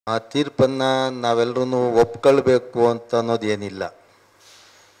ಆ ತೀರ್ಪನ್ನು ನಾವೆಲ್ಲರೂ ಒಪ್ಕೊಳ್ಬೇಕು ಅಂತ ಅನ್ನೋದು ಏನಿಲ್ಲ.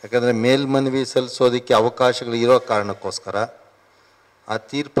 ಯಾಕಂದರೆ ಮೇಲ್ಮನವಿ ಸಲ್ಲಿಸೋದಕ್ಕೆ ಅವಕಾಶಗಳು ಇರೋ ಕಾರಣಕ್ಕೋಸ್ಕರ ಆ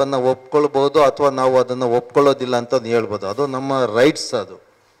ತೀರ್ಪನ್ನು ಒಪ್ಕೊಳ್ಬೋದು ಅಥವಾ ನಾವು ಅದನ್ನು ಒಪ್ಕೊಳ್ಳೋದಿಲ್ಲ ಅಂತ ಹೇಳ್ಬೋದು. ಅದು ನಮ್ಮ ರೈಟ್ಸ್ ಅದು.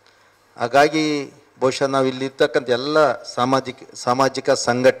 ಹಾಗಾಗಿ ಬಹುಶಃ ನಾವು ಇಲ್ಲಿರ್ತಕ್ಕಂಥ ಎಲ್ಲ ಸಾಮಾಜಿಕ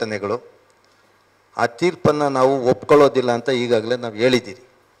ಸಂಘಟನೆಗಳು ಆ ತೀರ್ಪನ್ನು ನಾವು ಒಪ್ಕೊಳ್ಳೋದಿಲ್ಲ ಅಂತ ಈಗಾಗಲೇ ನಾವು ಹೇಳಿದ್ದೀರಿ.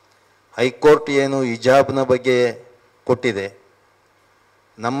 ಹೈಕೋರ್ಟ್ ಏನು ಹಿಜಾಬ್ನ ಬಗ್ಗೆ ಕೊಟ್ಟಿದೆ,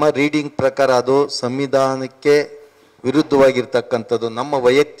 ನಮ್ಮ ರೀಡಿಂಗ್ ಪ್ರಕಾರ ಅದು ಸಂವಿಧಾನಕ್ಕೆ ವಿರುದ್ಧವಾಗಿರ್ತಕ್ಕಂಥದ್ದು, ನಮ್ಮ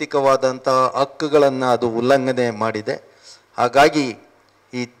ವೈಯಕ್ತಿಕವಾದಂಥ ಹಕ್ಕುಗಳನ್ನು ಅದು ಉಲ್ಲಂಘನೆ ಮಾಡಿದೆ. ಹಾಗಾಗಿ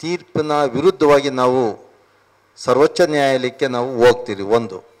ಈ ತೀರ್ಪಿನ ವಿರುದ್ಧವಾಗಿ ನಾವು ಸರ್ವೋಚ್ಚ ನ್ಯಾಯಾಲಯಕ್ಕೆ ನಾವು ಹೋಗ್ತೀರಿ.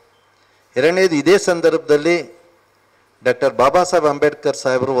 ಒಂದು. ಎರಡನೇದು, ಇದೇ ಸಂದರ್ಭದಲ್ಲಿ ಡಾಕ್ಟರ್ ಬಾಬಾ ಸಾಹೇಬ್ ಅಂಬೇಡ್ಕರ್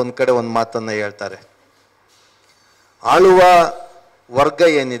ಸಾಹೇಬರು ಒಂದು ಕಡೆ ಒಂದು ಮಾತನ್ನು ಹೇಳ್ತಾರೆ. ಆಳುವ ವರ್ಗ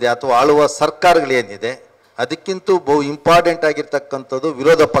ಏನಿದೆ ಅಥವಾ ಆಳುವ ಸರ್ಕಾರಗಳೇನಿದೆ ಅದಕ್ಕಿಂತ ಬಹು ಇಂಪಾರ್ಟೆಂಟ್ ಆಗಿರ್ತಕ್ಕಂಥದ್ದು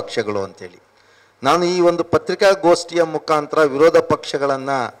ವಿರೋಧ ಪಕ್ಷಗಳು ಅಂತೇಳಿ. ನಾನು ಈ ಒಂದು ಪತ್ರಿಕಾಗೋಷ್ಠಿಯ ಮುಖಾಂತರ ವಿರೋಧ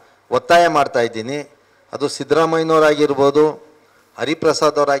ಪಕ್ಷಗಳನ್ನು ಒತ್ತಾಯ ಮಾಡ್ತಾ ಇದ್ದೀನಿ. ಅದು ಸಿದ್ದರಾಮಯ್ಯನವರಾಗಿರ್ಬೋದು,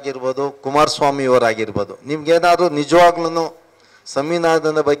 ಹರಿಪ್ರಸಾದ್ ಅವರಾಗಿರ್ಬೋದು, ಕುಮಾರಸ್ವಾಮಿಯವರಾಗಿರ್ಬೋದು. ನಿಮ್ಗೇನಾದರೂ ನಿಜವಾಗ್ಲೂ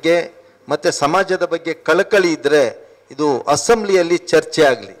ಸಂವಿಧಾನದ ಬಗ್ಗೆ ಮತ್ತು ಸಮಾಜದ ಬಗ್ಗೆ ಕಳಕಳಿ ಇದ್ದರೆ ಇದು ಅಸೆಂಬ್ಲಿಯಲ್ಲಿ ಚರ್ಚೆ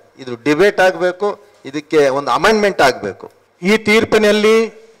ಆಗಲಿ, ಇದು ಡಿಬೇಟ್ ಆಗಬೇಕು, ಇದಕ್ಕೆ ಒಂದು ಅಮೆಂಡ್ಮೆಂಟ್ ಆಗಬೇಕು. ಈ ತೀರ್ಪಿನಲ್ಲಿ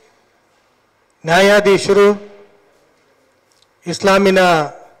ನ್ಯಾಯಾಧೀಶರು ಇಸ್ಲಾಮಿನ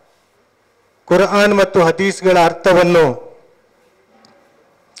ಕುರ್ಆನ್ ಮತ್ತು ಹದೀಸ್ಗಳ ಅರ್ಥವನ್ನು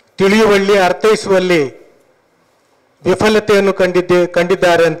ತಿಳಿಯುವಲ್ಲಿ, ಅರ್ಥೈಸುವಲ್ಲಿ ವಿಫಲತೆಯನ್ನು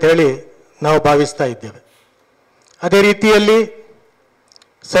ಕಂಡಿದ್ದಾರೆ ಅಂತ ಹೇಳಿ ನಾವು ಭಾವಿಸ್ತಾ ಇದ್ದೇವೆ. ಅದೇ ರೀತಿಯಲ್ಲಿ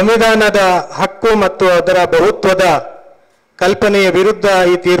ಸಂವಿಧಾನದ ಹಕ್ಕು ಮತ್ತು ಅದರ ಬಹುತ್ವದ ಕಲ್ಪನೆಯ ವಿರುದ್ಧ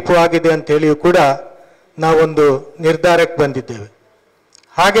ಈ ತೀರ್ಪು ಆಗಿದೆ ಅಂತ ಹೇಳಿಯೂ ಕೂಡ ನಾವೊಂದು ನಿರ್ಧಾರಕ್ಕೆ ಬಂದಿದ್ದೇವೆ.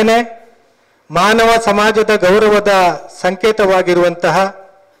 ಹಾಗೆಯೇ ಮಾನವ ಸಮಾಜದ ಗೌರವದ ಸಂಕೇತವಾಗಿರುವಂತಹ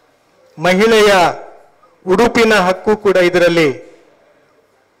ಮಹಿಳೆಯ ಉಡುಪಿನ ಹಕ್ಕು ಕೂಡ ಇದರಲ್ಲಿ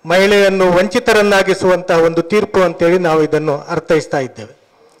ಮಹಿಳೆಯನ್ನು ವಂಚಿತರನ್ನಾಗಿಸುವಂತಹ ಒಂದು ತೀರ್ಪು ಅಂತೇಳಿ ನಾವು ಇದನ್ನು ಅರ್ಥೈಸ್ತಾ ಇದ್ದೇವೆ.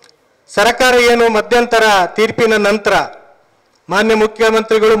 ಸರ್ಕಾರ ಏನು ಮಧ್ಯಂತರ ತೀರ್ಪಿನ ನಂತರ ಮಾನ್ಯ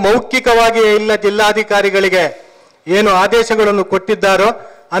ಮುಖ್ಯಮಂತ್ರಿಗಳು ಮೌಖಿಕವಾಗಿ ಇಲ್ಲ ಜಿಲ್ಲಾಧಿಕಾರಿಗಳಿಗೆ ಏನು ಆದೇಶಗಳನ್ನು ಕೊಟ್ಟಿದ್ದಾರೋ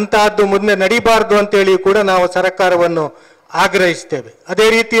ಅಂತಹದ್ದು ಮುಂದೆ ನಡೀಬಾರದು ಅಂತೇಳಿ ಕೂಡ ನಾವು ಸರ್ಕಾರವನ್ನು ಆಗ್ರಹಿಸ್ತೇವೆ. ಅದೇ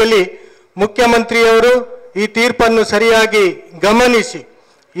ರೀತಿಯಲ್ಲಿ ಮುಖ್ಯಮಂತ್ರಿಯವರು ಈ ತೀರ್ಪನ್ನು ಸರಿಯಾಗಿ ಗಮನಿಸಿ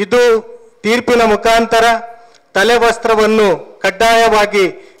ಇದು ತೀರ್ಪಿನ ಮುಖಾಂತರ ತಲೆವಸ್ತ್ರವನ್ನು ಕಡ್ಡಾಯವಾಗಿ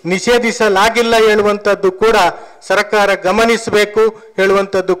ನಿಷೇಧಿಸಲಾಗಿಲ್ಲ ಹೇಳುವಂಥದ್ದು ಕೂಡ ಸರ್ಕಾರ ಗಮನಿಸಬೇಕು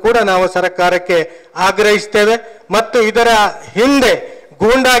ಹೇಳುವಂಥದ್ದು ಕೂಡ ನಾವು ಸರ್ಕಾರಕ್ಕೆ ಆಗ್ರಹಿಸ್ತೇವೆ. ಮತ್ತು ಇದರ ಹಿಂದೆ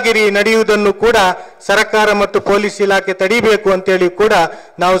ಗೂಂಡಾಗಿರಿ ನಡೆಯುವುದನ್ನು ಕೂಡ ಸರ್ಕಾರ ಮತ್ತು ಪೊಲೀಸ್ ಇಲಾಖೆ ತಡಿಬೇಕು ಅಂತೇಳಿ ಕೂಡ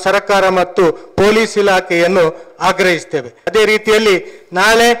ನಾವು ಸರ್ಕಾರ ಮತ್ತು ಪೊಲೀಸ್ ಇಲಾಖೆಯನ್ನು ಆಗ್ರಹಿಸ್ತೇವೆ. ಅದೇ ರೀತಿಯಲ್ಲಿ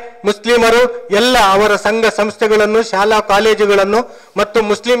ನಾಳೆ ಮುಸ್ಲಿಮರು ಎಲ್ಲ ಅವರ ಸಂಘ ಸಂಸ್ಥೆಗಳನ್ನು, ಶಾಲಾ ಕಾಲೇಜುಗಳನ್ನು ಮತ್ತು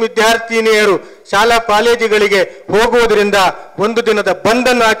ಮುಸ್ಲಿಂ ವಿದ್ಯಾರ್ಥಿನಿಯರು ಶಾಲಾ ಕಾಲೇಜುಗಳಿಗೆ ಹೋಗುವುದರಿಂದ ಒಂದು ದಿನದ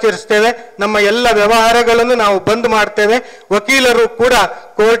ಬಂದನ್ನು ಆಚರಿಸ್ತೇವೆ. ನಮ್ಮ ಎಲ್ಲ ವ್ಯವಹಾರಗಳನ್ನು ನಾವು ಬಂದ್ ಮಾಡ್ತೇವೆ. ವಕೀಲರು ಕೂಡ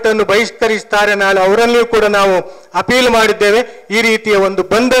ಕೋರ್ಟ್ ಅನ್ನು ಬಹಿಷ್ಕರಿಸ್ತಾರೆ. ನಾಳೆ ಅವರಲ್ಲಿಯೂ ಕೂಡ ನಾವು ಅಪೀಲ್ ಮಾಡಿದ್ದೇವೆ. ಈ ರೀತಿಯ ಒಂದು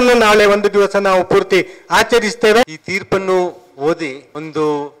ಬಂದನ್ನು ನಾಳೆ ಒಂದು ದಿವಸ ನಾವು ಪೂರ್ತಿ ಆಚರಿಸ್ತೇವೆ. ಈ ತೀರ್ಪನ್ನು ಓದಿ ಒಂದು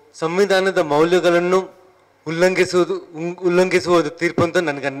ಸಂವಿಧಾನದ ಮೌಲ್ಯಗಳನ್ನು ಉಲ್ಲಂಘಿಸುವುದು ತೀರ್ಪು ಅಂತ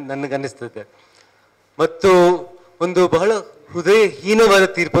ನನಗನ್ನಿಸ್ತದೆ. ಮತ್ತು ಒಂದು ಬಹಳ ಹೃದಯಹೀನವಾದ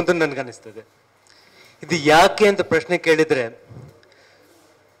ತೀರ್ಪು ಅಂತ ನನಗನ್ನಿಸ್ತದೆ. ಇದು ಯಾಕೆ ಅಂತ ಪ್ರಶ್ನೆ ಕೇಳಿದ್ರೆ,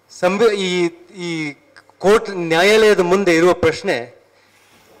 ಈ ಕೋರ್ಟ್ ನ್ಯಾಯಾಲಯದ ಮುಂದೆ ಇರುವ ಪ್ರಶ್ನೆ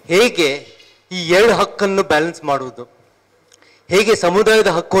ಹೇಗೆ ಈ ಎರಡು ಹಕ್ಕನ್ನು ಬ್ಯಾಲೆನ್ಸ್ ಮಾಡುವುದು, ಹೇಗೆ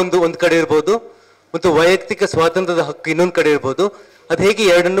ಸಮುದಾಯದ ಹಕ್ಕು ಒಂದು ಕಡೆ ಇರ್ಬೋದು ಮತ್ತು ವೈಯಕ್ತಿಕ ಸ್ವಾತಂತ್ರ್ಯದ ಹಕ್ಕು ಇನ್ನೊಂದು ಕಡೆ ಇರ್ಬೋದು, ಅದು ಹೇಗೆ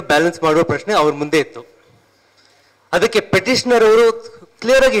ಎರಡನ್ನು ಬ್ಯಾಲೆನ್ಸ್ ಮಾಡುವ ಪ್ರಶ್ನೆ ಅವ್ರ ಮುಂದೆ ಇತ್ತು. ಅದಕ್ಕೆ ಪೆಟಿಷನರ್ ಅವರು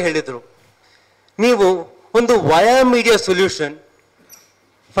ಕ್ಲಿಯರ್ ಆಗಿ ಹೇಳಿದರು, ನೀವು ಒಂದು ವಯಾ ಮೀಡಿಯಾ ಸೊಲ್ಯೂಷನ್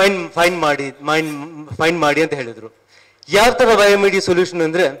ಫೈನ್ ಮಾಡಿ ಅಂತ ಹೇಳಿದರು. ಯಾವ ಥರ ವಯಾ ಮೀಡಿಯಾ ಸೊಲ್ಯೂಷನ್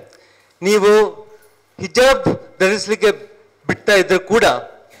ಅಂದರೆ, ನೀವು ಹಿಜಾಬ್ ಧರಿಸಲಿಕ್ಕೆ ಬಿಡ್ತಾ ಇದ್ರೂ ಕೂಡ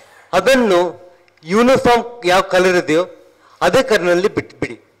ಅದನ್ನು ಯೂನಿಫಾರ್ಮ್ ಯಾವ ಕಲರ್ ಇದೆಯೋ ಅದೇ ಕಲರ್ನಲ್ಲಿ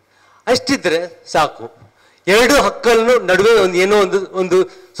ಬಿಟ್ಬಿಡಿ, ಅಷ್ಟಿದ್ರೆ ಸಾಕು, ಎರಡು ಹಕ್ಕನ್ನು ನಡುವೆ ಏನೋ ಒಂದು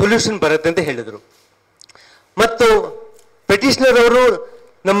ಸೊಲ್ಯೂಷನ್ ಬರುತ್ತೆ ಅಂತ ಹೇಳಿದರು. ಮತ್ತು ಪೆಟಿಷನರ್ ಅವರು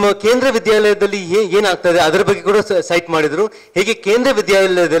ನಮ್ಮ ಕೇಂದ್ರ ವಿದ್ಯಾಲಯದಲ್ಲಿ ಏನಾಗ್ತದೆ ಅದರ ಬಗ್ಗೆ ಕೂಡ ಸೈಟ್ ಮಾಡಿದರು. ಹೇಗೆ ಕೇಂದ್ರ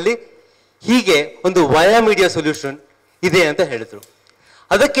ವಿದ್ಯಾಲಯದಲ್ಲಿ ಹೀಗೆ ಒಂದು ವಯಾ ಮೀಡಿಯಾ ಸೊಲ್ಯೂಷನ್ ಇದೆ ಅಂತ ಹೇಳಿದರು.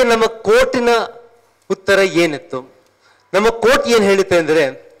 ಅದಕ್ಕೆ ನಮ್ಮ ಕೋರ್ಟಿನ ಉತ್ತರ ಏನಿತ್ತು? ನಮ್ಮ ಕೋರ್ಟ್ ಏನು ಹೇಳುತ್ತೆ ಅಂದರೆ,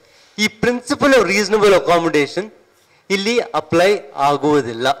 ಈ ಪ್ರಿನ್ಸಿಪಲ್ ಆಫ್ ರೀಸನಬಲ್ ಅಕಾಮಿಡೇಷನ್ ಇಲ್ಲಿ ಅಪ್ಲೈ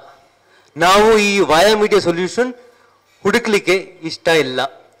ಆಗುವುದಿಲ್ಲ. ನಾವು ಈ ವಯಾ ಮೀಡಿಯಾ ಸೊಲ್ಯೂಷನ್ ಹುಡುಕ್ಲಿಕ್ಕೆ ಇಷ್ಟ ಇಲ್ಲ.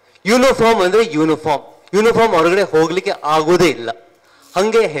 ಯೂನಿಫಾರ್ಮ್ ಅಂದರೆ ಯೂನಿಫಾರ್ಮ್ ಹೊರಗಡೆ ಹೋಗ್ಲಿಕ್ಕೆ ಆಗೋದೇ ಇಲ್ಲ,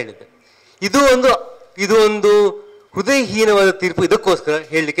 ಹಂಗೆ ಹೇಳಿದೆ. ಇದು ಒಂದು ಹೃದಯಹೀನವಾದ ತೀರ್ಪು. ಇದಕ್ಕೋಸ್ಕರ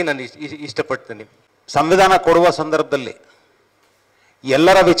ಹೇಳಲಿಕ್ಕೆ ನಾನು ಇಷ್ಟಪಡ್ತೇನೆ. ಸಂವಿಧಾನ ಕೊಡುವ ಸಂದರ್ಭದಲ್ಲಿ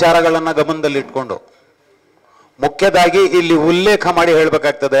ಎಲ್ಲರ ವಿಚಾರಗಳನ್ನು ಗಮನದಲ್ಲಿಟ್ಕೊಂಡು ಮುಖ್ಯದಾಗಿ ಇಲ್ಲಿ ಉಲ್ಲೇಖ ಮಾಡಿ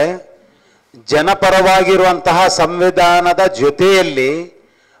ಹೇಳಬೇಕಾಗ್ತದೆ, ಜನಪರವಾಗಿರುವಂತಹ ಸಂವಿಧಾನದ ಜೊತೆಯಲ್ಲಿ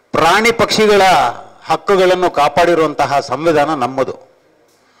ಪ್ರಾಣಿ ಪಕ್ಷಿಗಳ ಹಕ್ಕುಗಳನ್ನು ಕಾಪಾಡಿರುವಂತಹ ಸಂವಿಧಾನ ನಮ್ಮದು.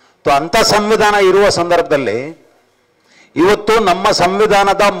 ಅಂಥ ಸಂವಿಧಾನ ಇರುವ ಸಂದರ್ಭದಲ್ಲಿ ಇವತ್ತು ನಮ್ಮ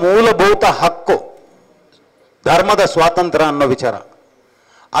ಸಂವಿಧಾನದ ಮೂಲಭೂತ ಹಕ್ಕು ಧರ್ಮದ ಸ್ವಾತಂತ್ರ್ಯ ಅನ್ನೋ ವಿಚಾರ,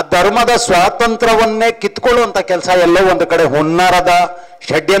 ಆ ಧರ್ಮದ ಸ್ವಾತಂತ್ರ್ಯವನ್ನೇ ಕಿತ್ಕೊಳ್ಳುವಂಥ ಕೆಲಸ ಎಲ್ಲೋ ಒಂದು ಕಡೆ ಹುನ್ನಾರದ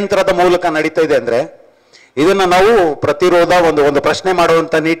ಷಡ್ಯಂತ್ರದ ಮೂಲಕ ನಡೀತಾ ಇದೆ ಅಂದರೆ ಇದನ್ನು ನಾವು ಪ್ರತಿರೋಧ ಒಂದು ಪ್ರಶ್ನೆ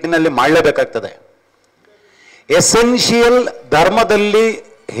ಮಾಡುವಂಥ ನಿಟ್ಟಿನಲ್ಲಿ ಮಾಡಲೇಬೇಕಾಗ್ತದೆ. ಎಸೆನ್ಷಿಯಲ್ ಧರ್ಮದಲ್ಲಿ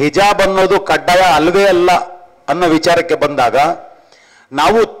ಹಿಜಾಬ್ ಅನ್ನೋದು ಕಡ್ಡಾಯ ಅಲ್ವೇ ಅಲ್ಲ ಅನ್ನೋ ವಿಚಾರಕ್ಕೆ ಬಂದಾಗ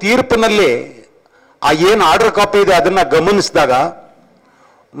ನಾವು ತೀರ್ಪಿನಲ್ಲಿ ಆ ಏನು ಆರ್ಡರ್ ಕಾಪಿ ಇದೆ ಅದನ್ನು ಗಮನಿಸಿದಾಗ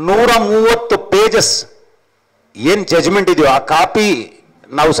 130 ಪೇಜಸ್ ಏನು ಜಜ್ಮೆಂಟ್ ಇದೆಯೋ ಆ ಕಾಪಿ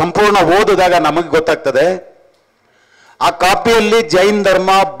ನಾವು ಸಂಪೂರ್ಣ ಓದಿದಾಗ ನಮಗೆ ಗೊತ್ತಾಗ್ತದೆ, ಆ ಕಾಪಿಯಲ್ಲಿ ಜೈನ್ ಧರ್ಮ,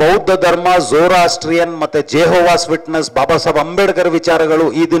 ಬೌದ್ಧ ಧರ್ಮ, ಝೋರಾಸ್ಟ್ರಿಯನ್ ಮತ್ತೆ ಜೆಹೋವಾಸ್ ವಿಟ್ನೆಸ್, ಬಾಬಾ ಸಾಹೇಬ್ ಅಂಬೇಡ್ಕರ್ ವಿಚಾರಗಳು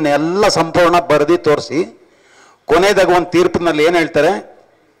ಇದನ್ನೆಲ್ಲ ಸಂಪೂರ್ಣ ಬರೆದಿ ತೋರಿಸಿ ಕೊನೆದಾಗ ಒಂದು ತೀರ್ಪಿನಲ್ಲಿ ಏನು ಹೇಳ್ತಾರೆ,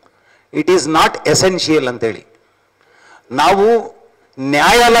 ಇಟ್ ಈಸ್ ನಾಟ್ ಎಸೆನ್ಷಿಯಲ್ ಅಂತೇಳಿ. ನಾವು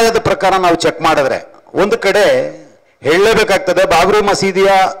ನ್ಯಾಯಾಲಯದ ಪ್ರಕಾರ ನಾವು ಚೆಕ್ ಮಾಡಿದ್ರೆ ಒಂದು ಕಡೆ ಹೇಳಲೇಬೇಕಾಗ್ತದೆ, ಬಾಬ್ರಿ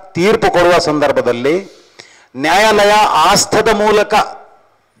ಮಸೀದಿಯ ತೀರ್ಪು ಕೊಡುವ ಸಂದರ್ಭದಲ್ಲಿ ನ್ಯಾಯಾಲಯ ಆಸ್ಥದ ಮೂಲಕ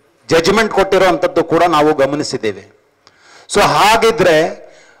ಜಜ್ಮೆಂಟ್ ಕೊಟ್ಟಿರುವಂಥದ್ದು ಕೂಡ ನಾವು ಗಮನಿಸಿದ್ದೇವೆ. ಸೊ ಹಾಗಿದ್ರೆ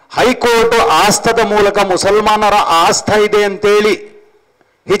ಹೈಕೋರ್ಟ್ ಆಸ್ಥದ ಮೂಲಕ ಮುಸಲ್ಮಾನರ ಆಸ್ಥಾ ಇದೆ ಅಂತೇಳಿ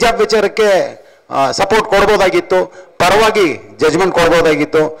ಹಿಜಾಬ್ ವಿಚಾರಕ್ಕೆ ಸಪೋರ್ಟ್ ಕೊಡ್ಬೋದಾಗಿತ್ತು, ಪರವಾಗಿ ಜಜ್ಮೆಂಟ್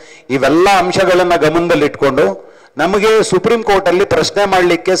ಕೊಡ್ಬೋದಾಗಿತ್ತು. ಇವೆಲ್ಲ ಅಂಶಗಳನ್ನು ಗಮನದಲ್ಲಿಟ್ಕೊಂಡು ನಮಗೆ ಸುಪ್ರೀಂ ಕೋರ್ಟಲ್ಲಿ ಪ್ರಶ್ನೆ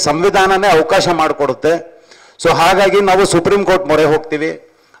ಮಾಡಲಿಕ್ಕೆ ಸಂವಿಧಾನನೇ ಅವಕಾಶ ಮಾಡಿಕೊಡುತ್ತೆ. ಸೊ ಹಾಗಾಗಿ ನಾವು ಸುಪ್ರೀಂ ಕೋರ್ಟ್ ಮೊರೆ ಹೋಗ್ತೀವಿ.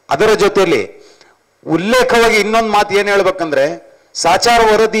 ಅದರ ಜೊತೆಯಲ್ಲಿ ಉಲ್ಲೇಖವಾಗಿ ಇನ್ನೊಂದು ಮಾತು ಏನು ಹೇಳ್ಬೇಕಂದ್ರೆ, ಸಾಚಾರ್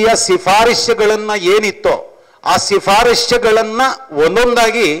ವರದಿಯ ಶಿಫಾರಸ್ಸುಗಳನ್ನು ಏನಿತ್ತೋ ಆ ಶಿಫಾರಸ್ಸುಗಳನ್ನು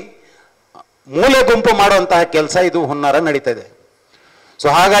ಒಂದೊಂದಾಗಿ ಮೂಲೆ ಗುಂಪು ಮಾಡುವಂತಹ ಕೆಲಸ ಇದು ಹುನ್ನಾರ ನಡೀತಾ ಇದೆ. ಸೊ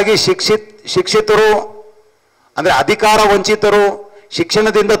ಹಾಗಾಗಿ ಶಿಕ್ಷಿತರು ಅಂದರೆ ಅಧಿಕಾರ ವಂಚಿತರು,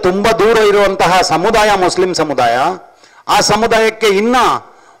 ಶಿಕ್ಷಣದಿಂದ ತುಂಬ ದೂರ ಇರುವಂತಹ ಸಮುದಾಯ ಮುಸ್ಲಿಂ ಸಮುದಾಯ, ಆ ಸಮುದಾಯಕ್ಕೆ ಇನ್ನ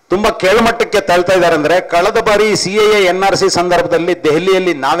ತುಂಬ ಕೆಳಮಟ್ಟಕ್ಕೆ ತಳ್ತಾ ಇದ್ದಾರೆ. ಅಂದರೆ ಕಳೆದ ಬಾರಿ CAA NRC ಸಂದರ್ಭದಲ್ಲಿ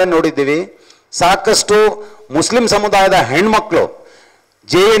ದೆಹಲಿಯಲ್ಲಿ ನಾವೇ ನೋಡಿದ್ದೀವಿ, ಸಾಕಷ್ಟು ಮುಸ್ಲಿಂ ಸಮುದಾಯದ ಹೆಣ್ಮಕ್ಳು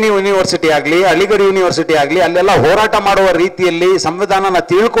JNU ಯೂನಿವರ್ಸಿಟಿ ಆಗಲಿ, ಅಲಿಗಢ ಯೂನಿವರ್ಸಿಟಿ ಆಗಲಿ, ಅಲ್ಲೆಲ್ಲ ಹೋರಾಟ ಮಾಡುವ ರೀತಿಯಲ್ಲಿ ಸಂವಿಧಾನನ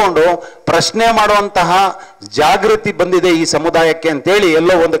ತಿಳ್ಕೊಂಡು ಪ್ರಶ್ನೆ ಮಾಡುವಂತಹ ಜಾಗೃತಿ ಬಂದಿದೆ ಈ ಸಮುದಾಯಕ್ಕೆ ಅಂತೇಳಿ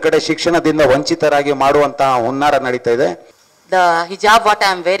ಎಲ್ಲೋ ಒಂದು ಕಡೆ ಶಿಕ್ಷಣದಿಂದ ವಂಚಿತರಾಗಿ ಮಾಡುವಂತಹ ಹುನ್ನಾರ ನಡೀತಾ ಇದೆ. The hijab what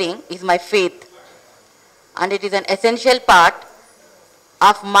I am wearing is my faith, and it is an essential part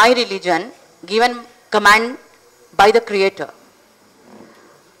of my religion given command by the Creator.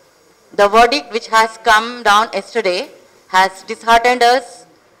 The verdict which has come down yesterday has disheartened us,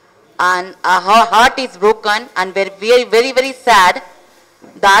 and our heart is broken, and we're very, very, very sad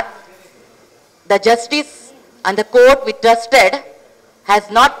that the justice and the court we trusted has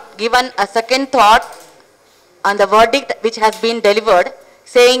not given a second thought on the verdict which has been delivered,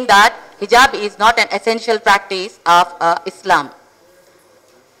 saying that hijab is not an essential practice of Islam.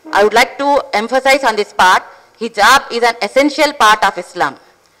 I would like to emphasize on this part, hijab is an essential part of Islam.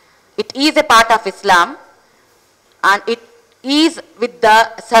 It is a part of Islam, and it is with the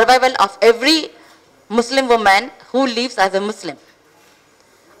survival of every Muslim woman who lives as a Muslim.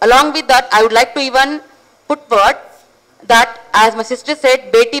 Along with that, I would like to even put word that, as my sister said,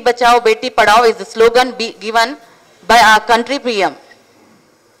 Beti Bachao, Beti Padhao is the slogan given by our country PM.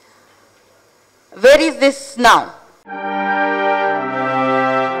 Where is this now?